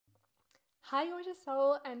Hi, gorgeous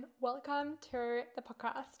soul, and welcome to the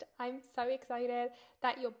podcast. I'm so excited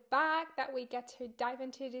that you're back, that we get to dive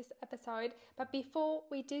into this episode. But before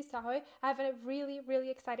we do so, I have a really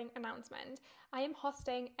exciting announcement. I am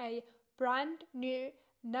hosting a brand new,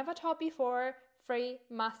 never taught before, free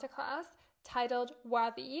masterclass titled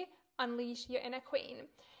Worthy, Unleash Your Inner Queen.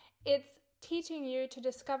 It's teaching you to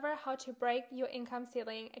discover how to break your income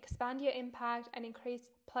ceiling, expand your impact, and increase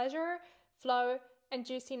pleasure, flow, and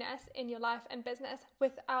juiciness in your life and business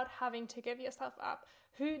without having to give yourself up.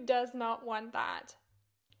 Who does not want that?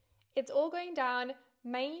 It's all going down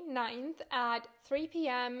May 9th at 3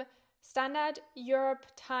 p.m. Standard Europe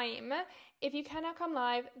time. If you cannot come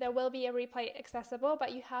live, there will be a replay accessible,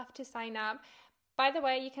 but you have to sign up. By the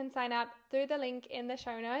way, you can sign up through the link in the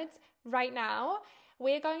show notes right now.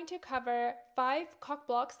 We're going to cover 5 cock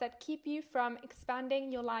blocks that keep you from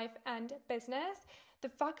expanding your life and business. The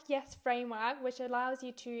Fuck Yes framework, which allows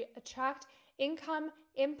you to attract income,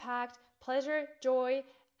 impact, pleasure, joy,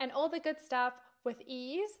 and all the good stuff with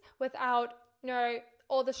ease without,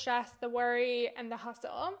 all the stress, the worry, and the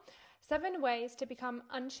hustle. 7 ways to become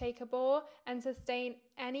unshakable and sustain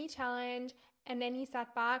any challenge and any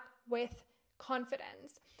setback with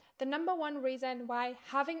confidence. The number one reason why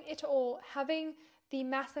having it all, having the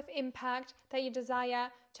massive impact that you desire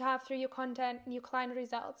to have through your content and your client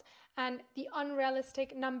results, and the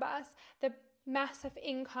unrealistic numbers, the massive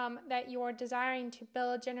income that you're desiring to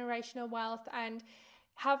build generational wealth and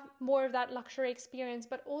have more of that luxury experience,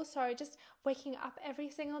 but also just waking up every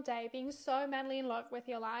single day, being so madly in love with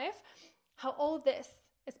your life, how all this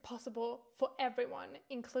is possible for everyone,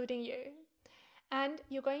 including you. And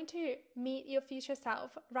you're going to meet your future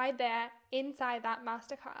self right there inside that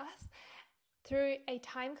masterclass. Through a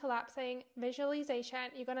time-collapsing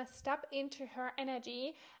visualization, you're going to step into her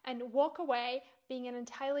energy and walk away being an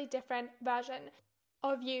entirely different version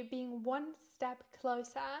of you, being one step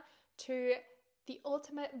closer to the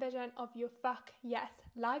ultimate vision of your fuck yes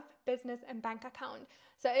life, business, and bank account.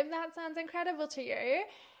 So if that sounds incredible to you,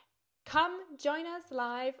 come join us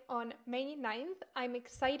live on May 9th. I'm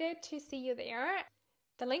excited to see you there.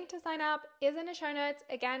 The link to sign up is in the show notes.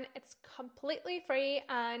 Again, it's completely free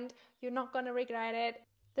and you're not going to regret it.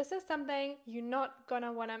 This is something you're not going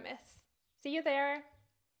to want to miss. See you there.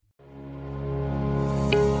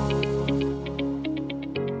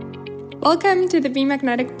 Welcome to the Be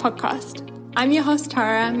Magnetic podcast. I'm your host,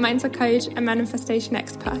 Tara, mindset coach and manifestation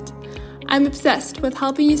expert. I'm obsessed with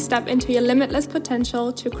helping you step into your limitless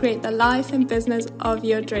potential to create the life and business of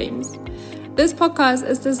your dreams. This podcast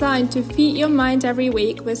is designed to feed your mind every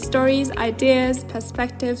week with stories, ideas,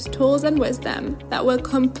 perspectives, tools, and wisdom that will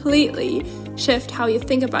completely shift how you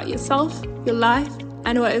think about yourself, your life,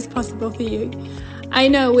 and what is possible for you. I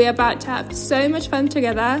know we're about to have so much fun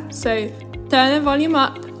together, so turn the volume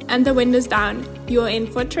up and the windows down. You're in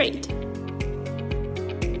for a treat.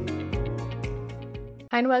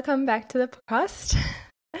 And welcome back to the podcast.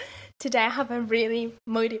 Today I have a really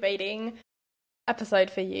motivating episode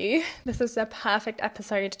for you. This is a perfect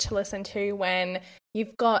episode to listen to when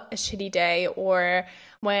you've got a shitty day or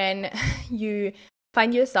when you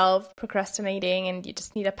find yourself procrastinating and you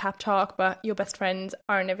just need a pep talk but your best friends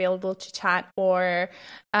aren't available to chat, or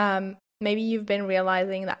maybe you've been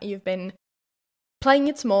realizing that you've been playing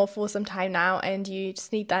it small for some time now and you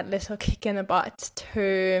just need that little kick in the butt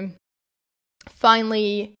to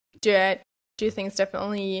finally do things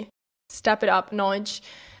differently, step it up a notch.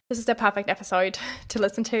 This is the perfect episode to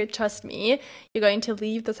listen to. Trust me, you're going to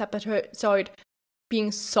leave this episode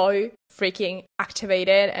being so freaking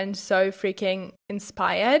activated and so freaking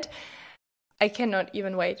inspired. I cannot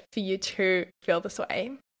even wait for you to feel this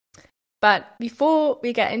way. But before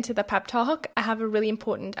we get into the pep talk, I have a really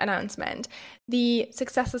important announcement. The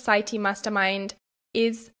Success Society Mastermind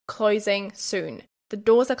is closing soon. The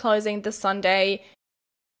doors are closing this Sunday,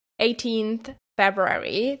 18th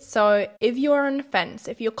February. So if you're on the fence,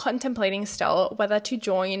 if you're contemplating still whether to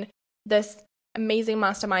join this amazing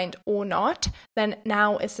mastermind or not, then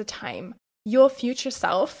now is the time. Your future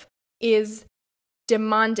self is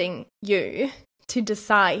demanding you to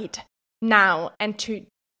decide now and to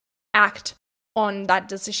act on that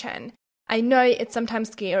decision. I know it's sometimes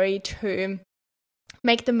scary to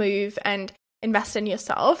make the move and invest in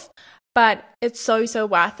yourself, but it's so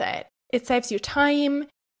worth it. It saves you time.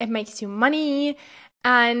 It makes you money.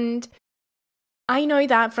 And I know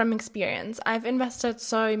that from experience. I've invested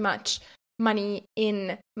so much money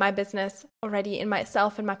in my business already, in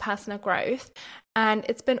myself and my personal growth. And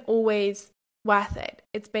it's been always worth it.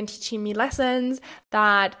 It's been teaching me lessons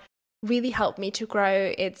that really helped me to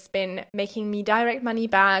grow. It's been making me direct money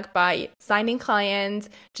back by signing clients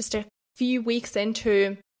just a few weeks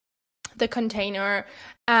into the container.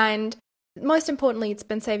 And most importantly, it's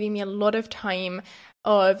been saving me a lot of time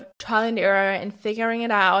of trial and error and figuring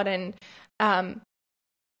it out and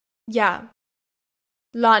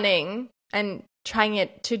learning and trying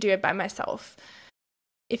to do it by myself.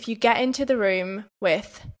 If you get into the room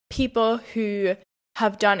with people who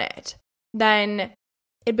have done it, then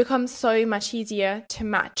it becomes so much easier to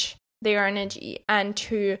match their energy and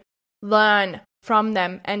to learn from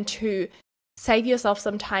them and to save yourself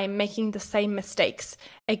some time making the same mistakes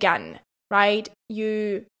again, right?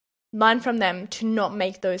 You learn from them to not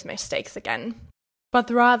make those mistakes again, but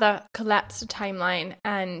rather collapse the timeline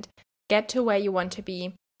and get to where you want to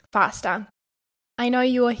be faster. I know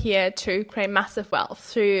you are here to create massive wealth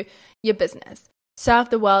through your business, serve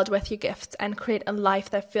the world with your gifts, and create a life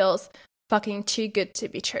that feels fucking too good to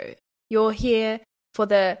be true. You're here for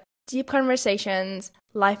the deep conversations,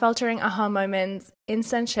 life-altering aha moments,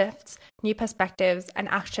 instant shifts, new perspectives, and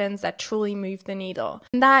actions that truly move the needle.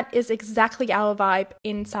 And that is exactly our vibe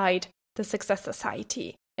inside the Success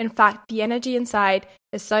Society. In fact, the energy inside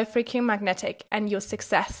is so freaking magnetic, and your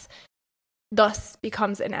success thus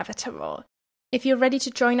becomes inevitable. If you're ready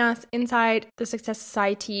to join us inside the Success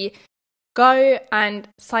Society, go and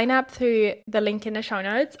sign up through the link in the show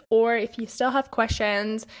notes. Or if you still have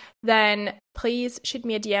questions, then please shoot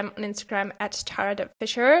me a DM on Instagram at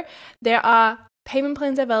tara.fisher. There are payment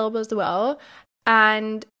plans available as well,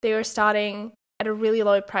 and they are starting at a really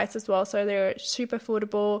low price as well, so they're super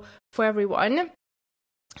affordable for everyone.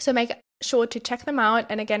 So make sure to check them out.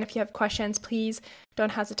 And again, if you have questions, please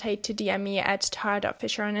don't hesitate to DM me at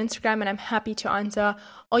tara.fisher on Instagram, and I'm happy to answer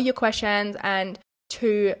all your questions and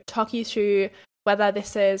to talk you through whether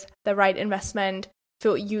this is the right investment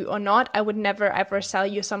for you or not. I would never ever sell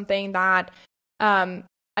you something that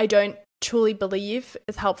I don't truly believe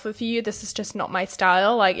is helpful for you. This is just not my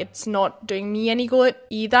style. Like, it's not doing me any good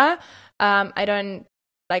either. I don't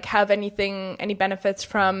have any benefits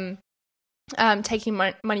from taking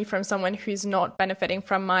money from someone who's not benefiting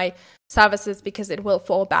from my services, because it will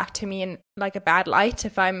fall back to me in like a bad light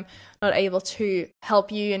if I'm not able to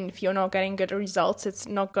help you, and if you're not getting good results, it's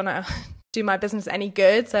not gonna do my business any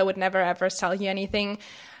good. So I would never ever sell you anything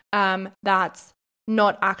that's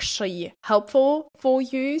not actually helpful for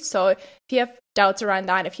you. So if you have doubts around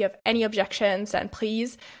that, if you have any objections, then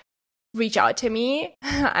please reach out to me.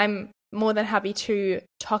 I'm more than happy to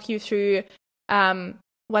talk you through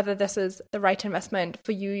whether this is the right investment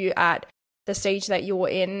for you at the stage that you're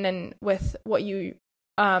in and with what you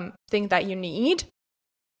think that you need.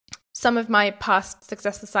 Some of my past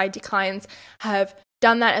Success Society clients have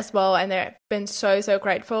done that as well, and they've been so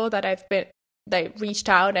grateful that they reached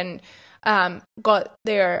out and got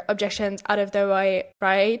their objections out of their way,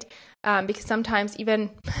 right? Because sometimes even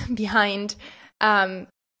behind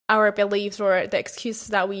our beliefs or the excuses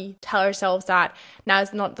that we tell ourselves that now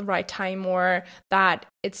is not the right time, or that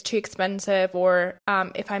it's too expensive, or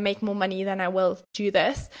if I make more money then I will do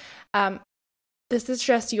this. This is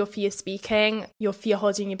just your fear speaking, your fear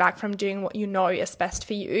holding you back from doing what you know is best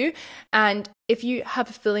for you. And if you have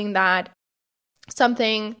a feeling that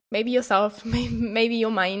something, maybe yourself, maybe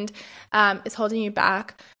your mind is holding you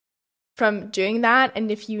back from doing that,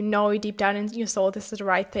 and if you know deep down in your soul this is the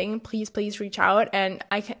right thing, please reach out, and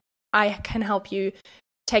I can help you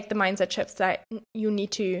take the mindset shifts that you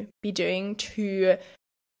need to be doing to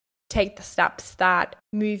take the steps that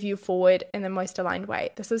move you forward in the most aligned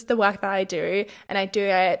way. This is the work that I do, and I do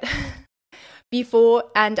it before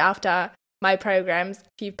and after my programs.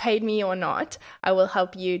 If you've paid me or not, I will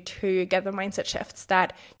help you to get the mindset shifts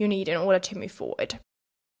that you need in order to move forward.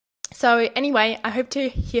 So anyway, I hope to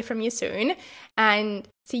hear from you soon and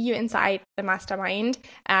see you inside the mastermind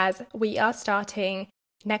as we are starting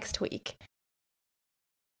next week.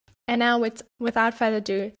 And now without further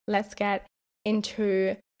ado, let's get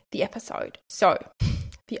into the episode. So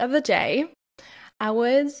the other day, I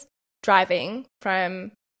was driving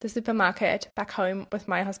from the supermarket back home with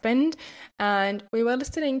my husband, and we were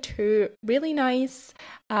listening to really nice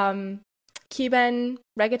Cuban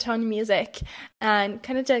reggaeton music and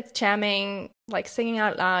kind of just jamming, like singing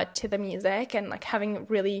out loud to the music and like having a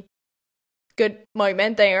really good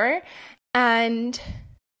moment there. And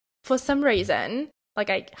for some reason,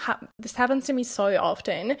 like this happens to me so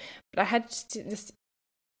often, but I had this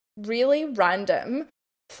really random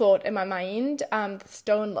thought in my mind, this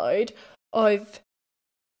download of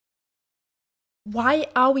why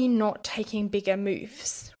are we not taking bigger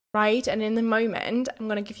moves? Right? And in the moment, I'm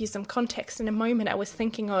going to give you some context. In a moment, I was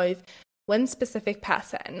thinking of one specific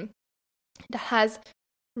person that has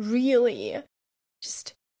really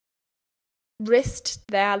just risked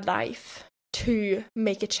their life to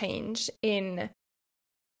make a change in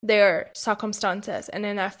their circumstances and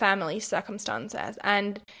in their family circumstances.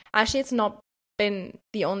 And actually, it's not been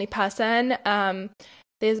the only person.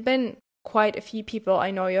 There's been quite a few people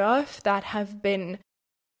I know of that have been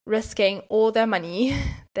risking all their money.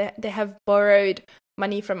 They have borrowed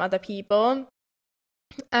money from other people,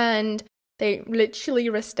 and they literally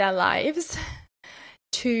risk their lives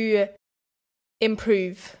to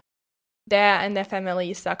improve their and their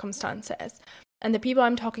family's circumstances. And the people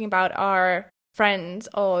I'm talking about are friends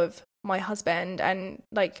of my husband and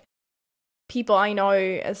like people I know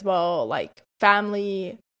as well, like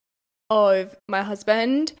family of my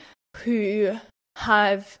husband, who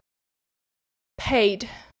have paid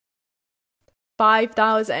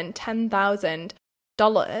 $5,000,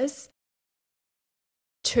 $10,000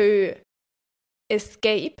 to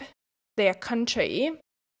escape their country,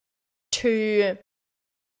 to,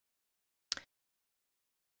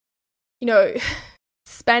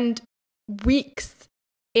 spend weeks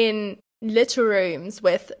in little rooms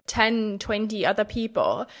with 10, 20 other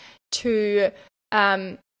people, to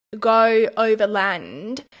go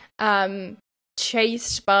overland,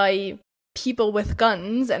 chased by people with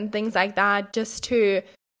guns and things like that, just to,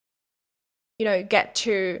 get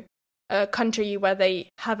to a country where they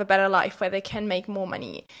have a better life, where they can make more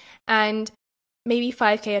money. And maybe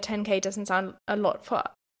 5K or 10K doesn't sound a lot for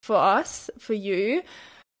us, for you,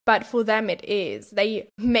 but for them it is. They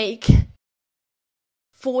make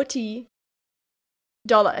 $40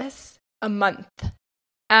 a month.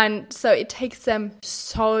 And so it takes them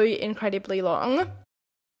so incredibly long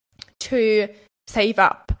to save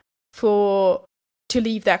up to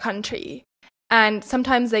leave their country. And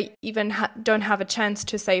sometimes they even don't have a chance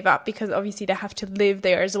to save up, because obviously they have to live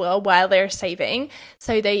there as well while they're saving.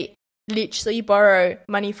 So they literally borrow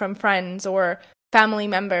money from friends or family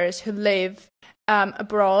members who live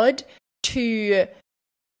abroad to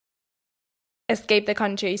escape the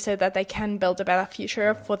country so that they can build a better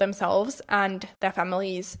future for themselves and their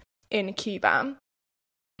families in Cuba.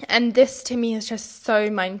 And this to me is just so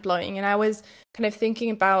mind-blowing. And I was kind of thinking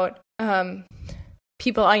about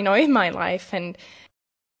people I know in my life, and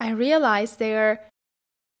I realized there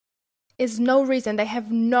is no reason, they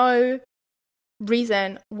have no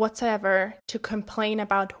reason whatsoever to complain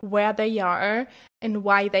about where they are and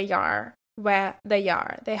why they are where they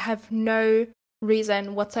are. They have no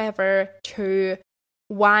reason whatsoever to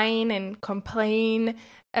whine and complain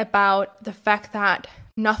about the fact that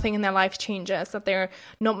nothing in their life changes, that they're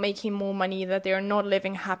not making more money, that they're not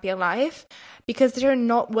living a happier life, because they're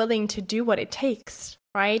not willing to do what it takes,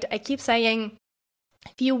 right? I keep saying,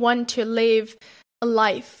 if you want to live a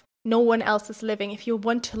life no one else is living, if you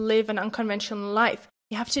want to live an unconventional life,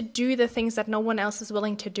 you have to do the things that no one else is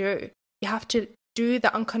willing to do. You have to do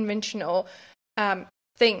the unconventional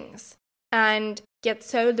things. And yet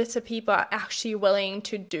so little people are actually willing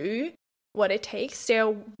to do what it takes.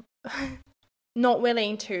 They're not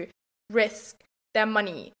willing to risk their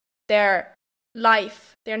money, their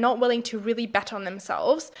life. They're not willing to really bet on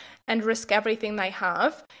themselves and risk everything they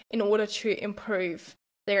have in order to improve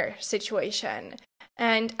their situation.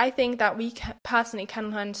 And I think that we personally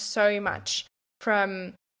can learn so much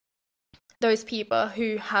from those people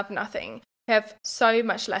who have nothing, who have so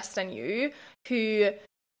much less than you, who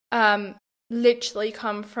literally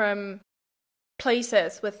come from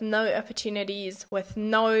places with no opportunities, with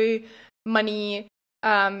no money,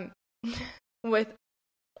 with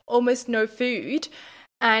almost no food,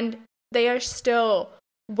 and they are still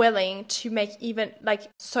willing to make even like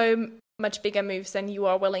so much bigger moves than you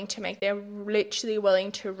are willing to make. They're literally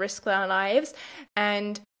willing to risk their lives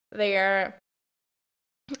and their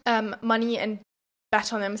money and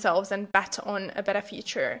bet on themselves and bet on a better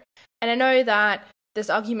future. And I know that this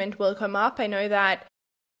argument will come up. I know that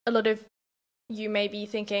a lot of you may be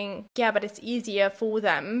thinking, yeah, but it's easier for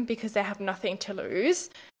them because they have nothing to lose.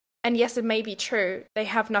 And yes, it may be true. They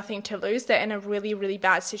have nothing to lose. They're in a really, really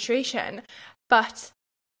bad situation. But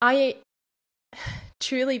I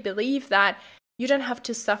truly believe that you don't have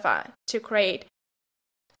to suffer to create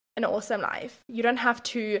an awesome life. You don't have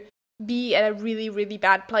to be at a really, really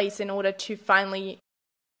bad place in order to finally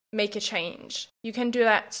make a change. You can do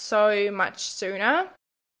that so much sooner.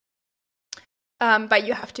 But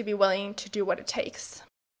you have to be willing to do what it takes.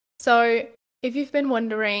 So if you've been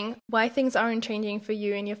wondering why things aren't changing for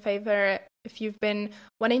you in your favor, if you've been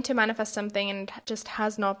wanting to manifest something and it just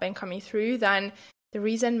has not been coming through, then the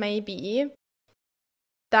reason may be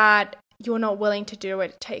that you're not willing to do what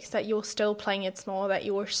it takes, that you're still playing it small, that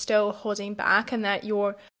you're still holding back, and that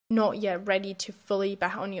you're not yet ready to fully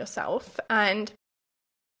bet on yourself. And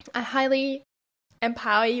I highly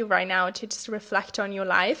empower you right now to just reflect on your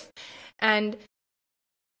life and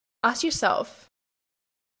ask yourself,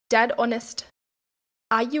 dead honest.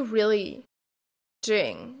 Are you really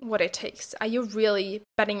doing what it takes? Are you really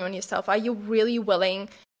betting on yourself? Are you really willing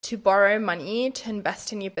to borrow money to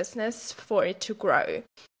invest in your business for it to grow?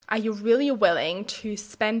 Are you really willing to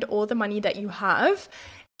spend all the money that you have,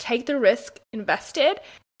 take the risk, invest it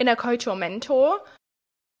in a coach or mentor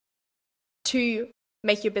to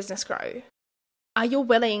make your business grow? Are you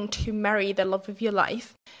willing to marry the love of your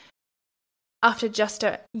life after just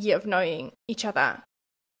a year of knowing each other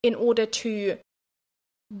in order to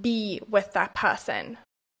be with that person,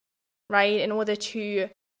 right? In order to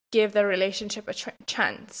give the relationship a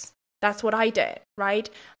chance. That's what I did, right?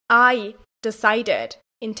 I decided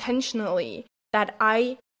intentionally that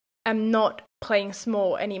I am not playing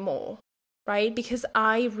small anymore, right? Because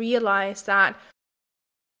I realized that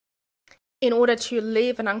in order to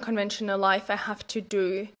live an unconventional life, I have to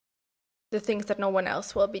do the things that no one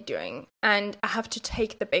else will be doing. And I have to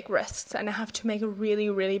take the big risks and I have to make really,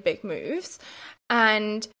 really big moves.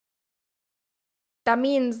 And that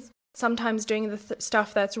means sometimes doing the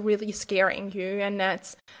stuff that's really scaring you and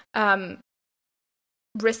that's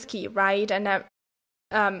risky, right? And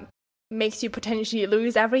that makes you potentially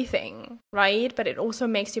lose everything, right? But it also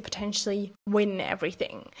makes you potentially win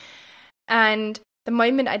everything. And the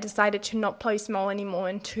moment I decided to not play small anymore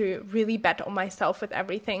and to really bet on myself with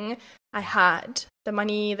everything I had, the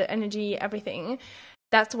money, the energy, everything,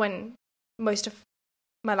 that's when most of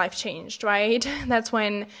my life changed, right? That's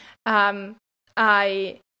when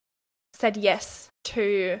I said yes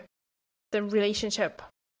to the relationship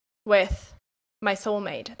with my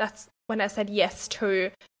soulmate. That's when I said yes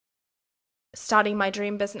to starting my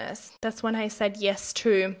dream business. That's when I said yes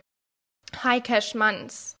to high cash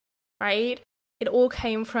months, right? It all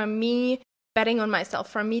came from me betting on myself,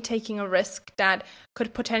 from me taking a risk that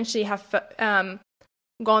could potentially have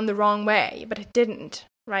gone the wrong way, but it didn't,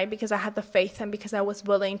 right? Because I had the faith and because I was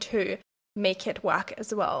willing to make it work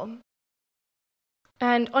as well.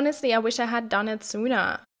 And honestly, I wish I had done it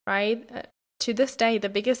sooner, right? To this day, the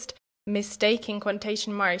biggest mistake in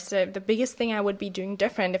quotation marks, the biggest thing I would be doing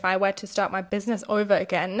different if I were to start my business over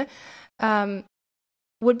again,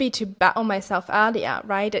 would be to bet on myself earlier,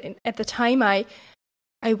 right? At the time, I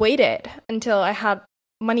waited until I had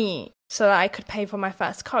money so that I could pay for my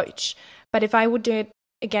first coach. But if I would do it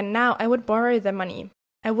again now, I would borrow the money.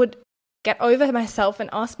 I would get over myself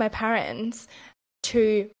and ask my parents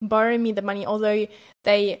to borrow me the money, although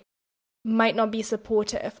they might not be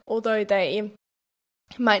supportive, although they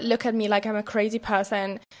might look at me like I'm a crazy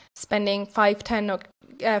person spending 5K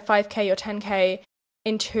or 10K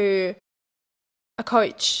into a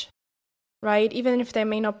coach, right? Even if they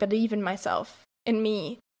may not believe in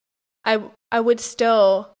me, I would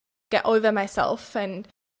still get over myself and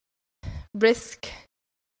risk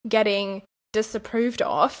getting disapproved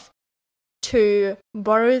of to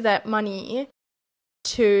borrow that money,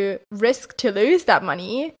 to risk to lose that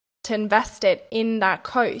money, to invest it in that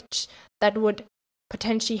coach that would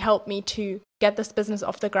potentially help me to get this business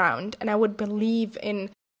off the ground. And I would believe in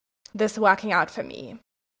this working out for me.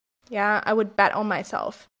 Yeah, I would bet on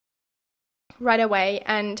myself right away.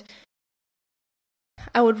 And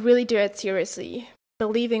I would really do it seriously,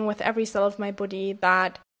 believing with every cell of my body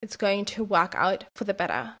that it's going to work out for the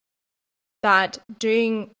better. That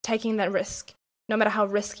taking that risk, no matter how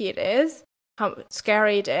risky it is, how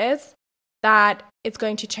scary it is, that it's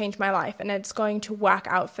going to change my life and it's going to work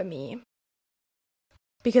out for me.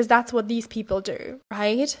 Because that's what these people do,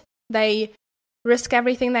 right? They risk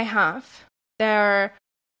everything they have. They're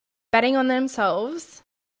betting on themselves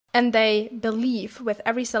and they believe with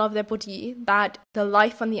every cell of their body that the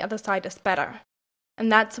life on the other side is better.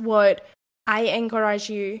 And that's what I encourage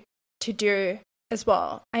you to do as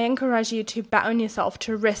well. I encourage you to bet on yourself,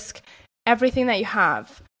 to risk everything that you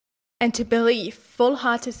have, and to believe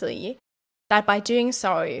full-heartedly that by doing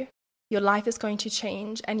so, your life is going to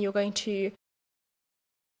change and you're going to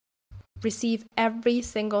receive every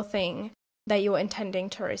single thing that you're intending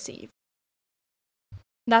to receive.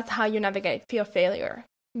 That's how you navigate fear of failure.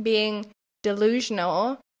 Being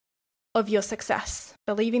delusional of your success,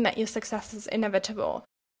 believing that your success is inevitable,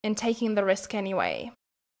 and taking the risk anyway.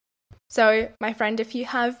 So, my friend, if you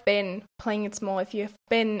have been playing it small, if you've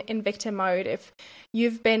been in victim mode, if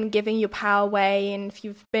you've been giving your power away, and if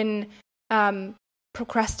you've been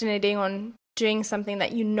procrastinating on doing something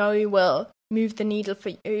that you know will move the needle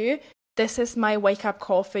for you, this is my wake-up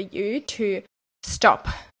call for you to stop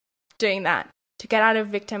doing that, to get out of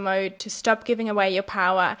victim mode, to stop giving away your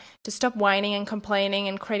power, to stop whining and complaining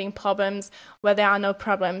and creating problems where there are no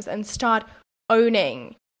problems, and start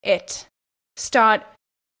owning it. Start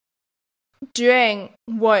doing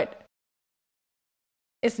what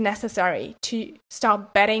is necessary to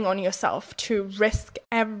start betting on yourself, to risk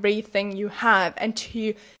everything you have, and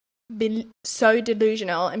to be so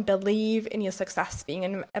delusional and believe in your success being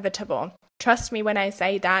inevitable. Trust me when I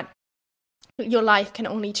say that your life can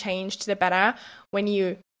only change to the better when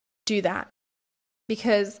you do that.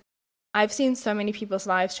 Because I've seen so many people's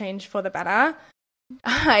lives change for the better.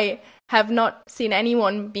 I have not seen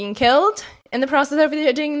anyone being killed in the process of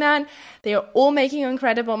doing that. They are all making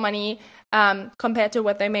incredible money compared to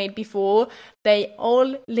what they made before. They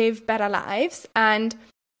all live better lives. And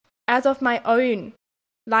as of my own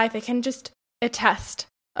life, I can just attest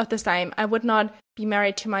of the same. I would not be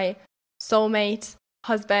married to my soulmate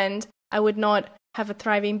husband. I would not have a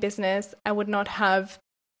thriving business. I would not have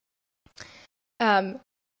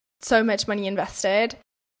so much money invested.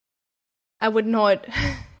 I would not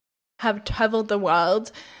have traveled the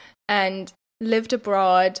world and lived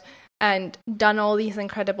abroad and done all these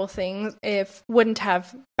incredible things if wouldn't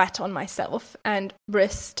have bet on myself and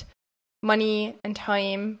risked money and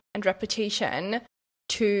time and reputation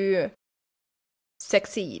to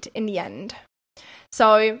succeed in the end.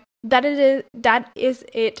 So that is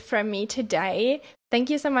it from me today. Thank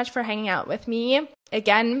you so much for hanging out with me.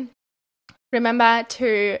 Again, remember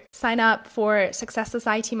to sign up for Success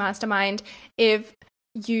Society Mastermind if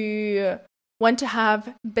you want to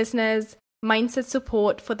have business mindset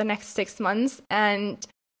support for the next 6 months and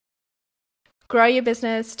grow your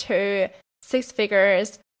business to 6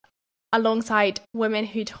 figures alongside women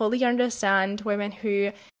who totally understand, women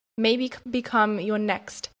who maybe become your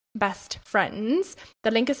next best friends.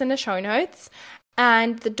 The link is in the show notes,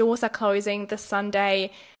 and the doors are closing this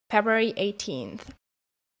Sunday, February 18th.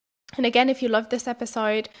 And again, if you loved this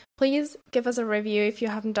episode, please give us a review if you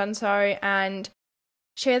haven't done so, and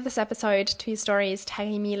share this episode to your stories,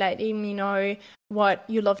 tagging me, letting me know what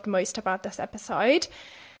you loved most about this episode.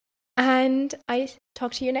 And I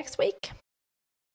talk to you next week.